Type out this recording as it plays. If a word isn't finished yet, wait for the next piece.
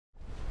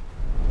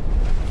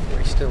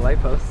after the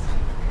light post.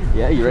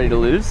 Yeah, you ready to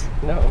lose?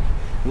 No,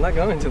 I'm not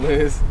going to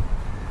lose.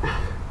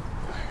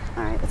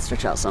 Alright, let's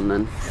stretch out some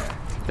then.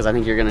 Because I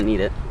think you're gonna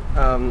need it.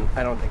 I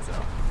don't think so.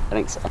 I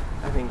think so.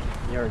 I think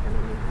you're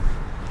gonna need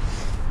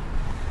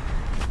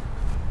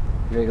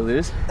You ready to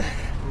lose? it.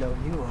 No,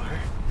 you are.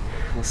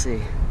 We'll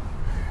see.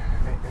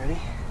 Alright, ready?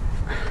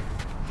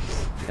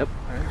 Yep.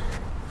 Alright.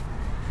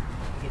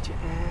 Get your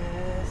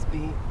ass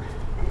beat.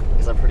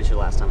 Because I'm pretty sure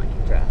last time I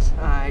kicked your ass.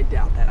 I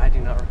doubt that. I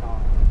do not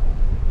recall.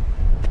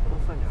 We'll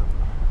find out.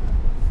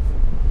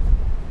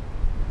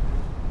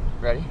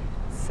 Ready?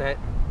 Set.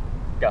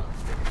 Go.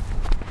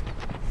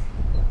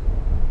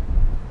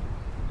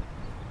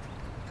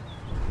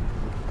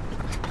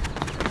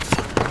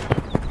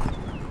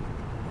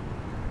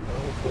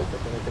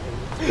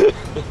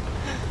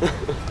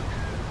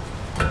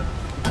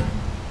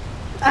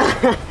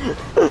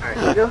 Alright,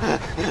 you go.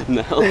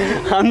 No,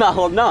 I'm not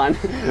holding on.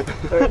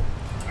 Alright,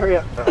 hurry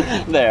up.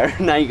 There,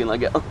 now you can let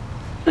go.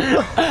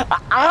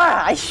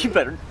 You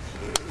better.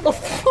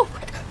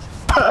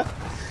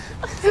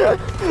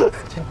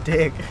 Such a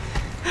dick.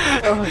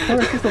 Oh, I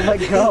never supposed to let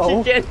go.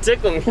 You can't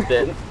tickle me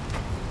then.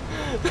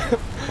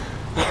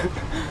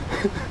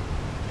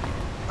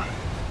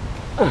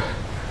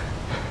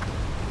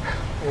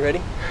 You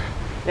ready?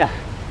 Yeah.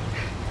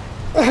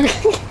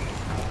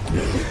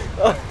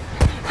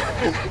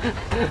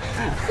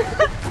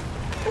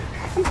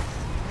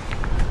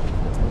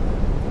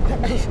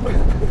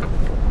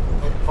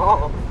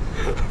 Oh.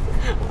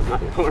 I'm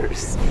not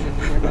yours.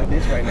 You're my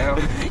bitch right now. I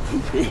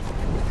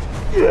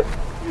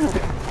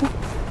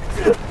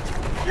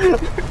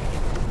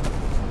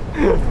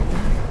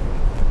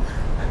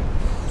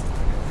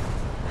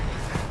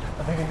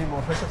think I can do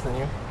more push-ups than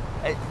you.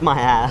 My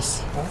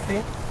ass. Let's see.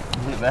 You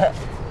wanna bet?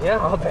 Yeah,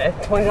 I'll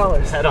bet.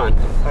 $20. Head on.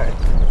 Alright,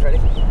 ready?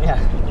 Yeah.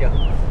 Go.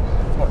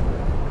 Come on.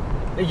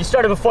 You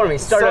started before me.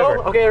 Start over.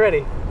 Okay,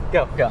 ready.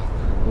 Go. Go.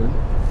 1,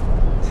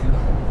 2,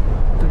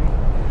 3,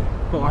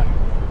 4,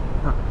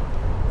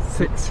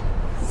 6,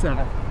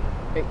 7,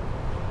 8,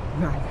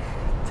 9,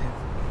 10,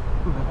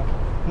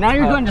 11. Now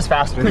you're going just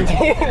faster. 14,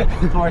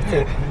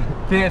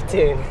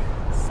 15,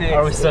 16,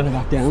 Are we starting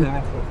back down?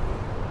 17,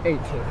 18,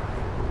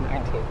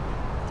 19,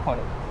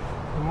 20.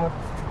 One more.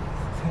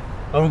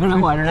 Oh, we're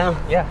going wider now?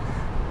 Yeah.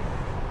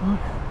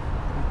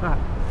 5,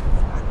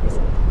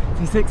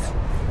 6,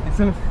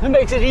 7. It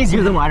makes it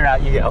easier the wider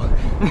out you go.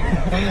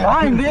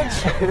 Fine,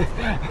 bitch.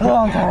 A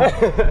long time.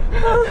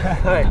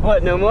 Alright.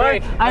 What, no more?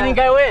 Break. I think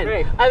I win.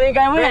 Break. I think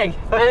I win. Break.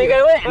 I think Fuck I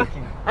you. win. Fuck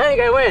you. I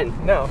think I win.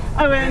 No.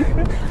 I win.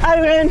 I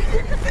win.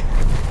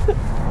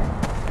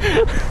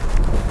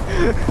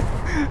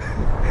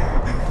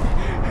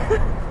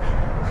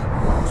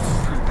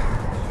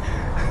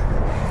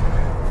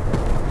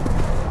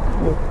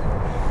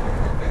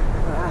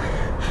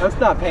 That's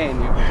not paying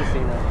you, just so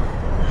you know.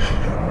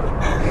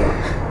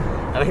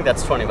 I think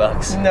that's $20.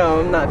 No,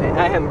 I'm not paying.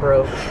 I am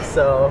broke,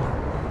 so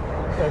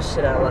there's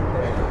shit I left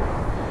there.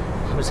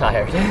 I'm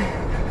tired.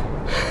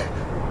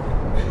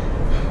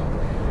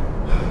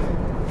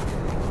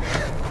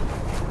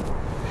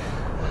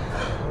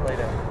 Lay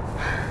down.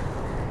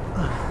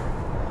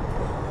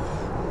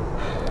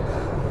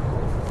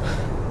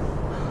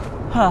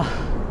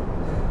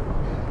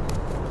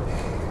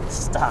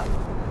 Stop.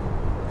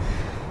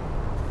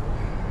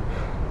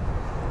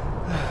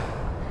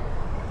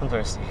 I'm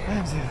thirsty.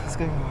 Let's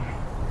go get water.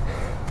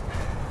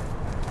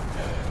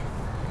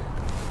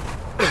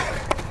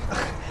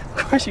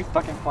 Of course you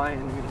fucking fly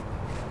into me.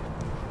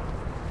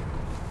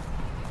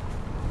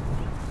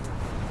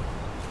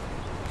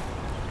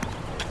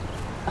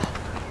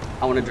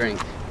 I want a drink.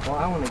 Well,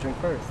 I want to drink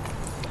first.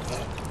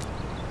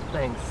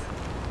 Thanks.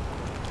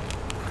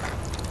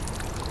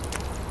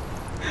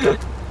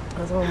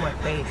 That's all on my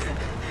face.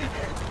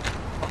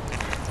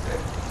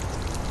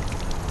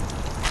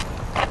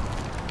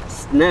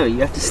 No, you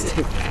have to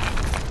stay.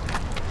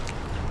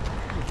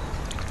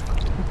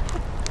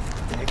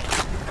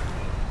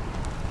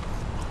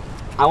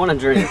 I want a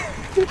drink.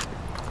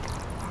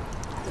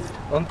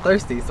 I'm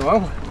thirsty, so I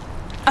want.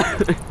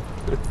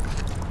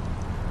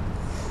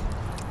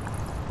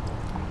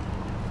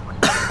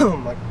 Oh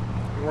my!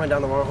 You went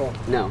down the wrong hole.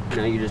 No,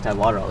 you just have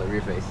water all over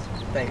your face.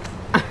 Thanks.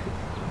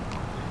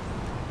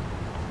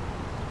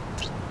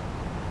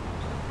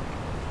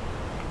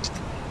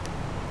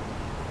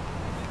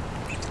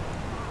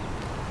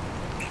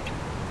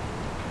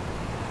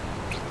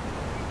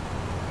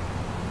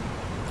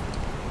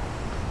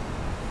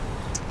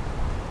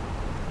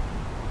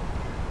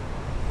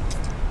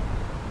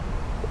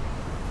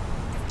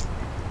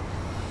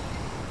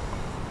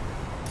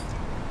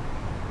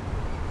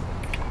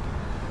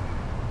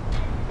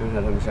 You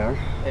want to have a shower?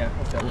 Yeah,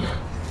 let's go.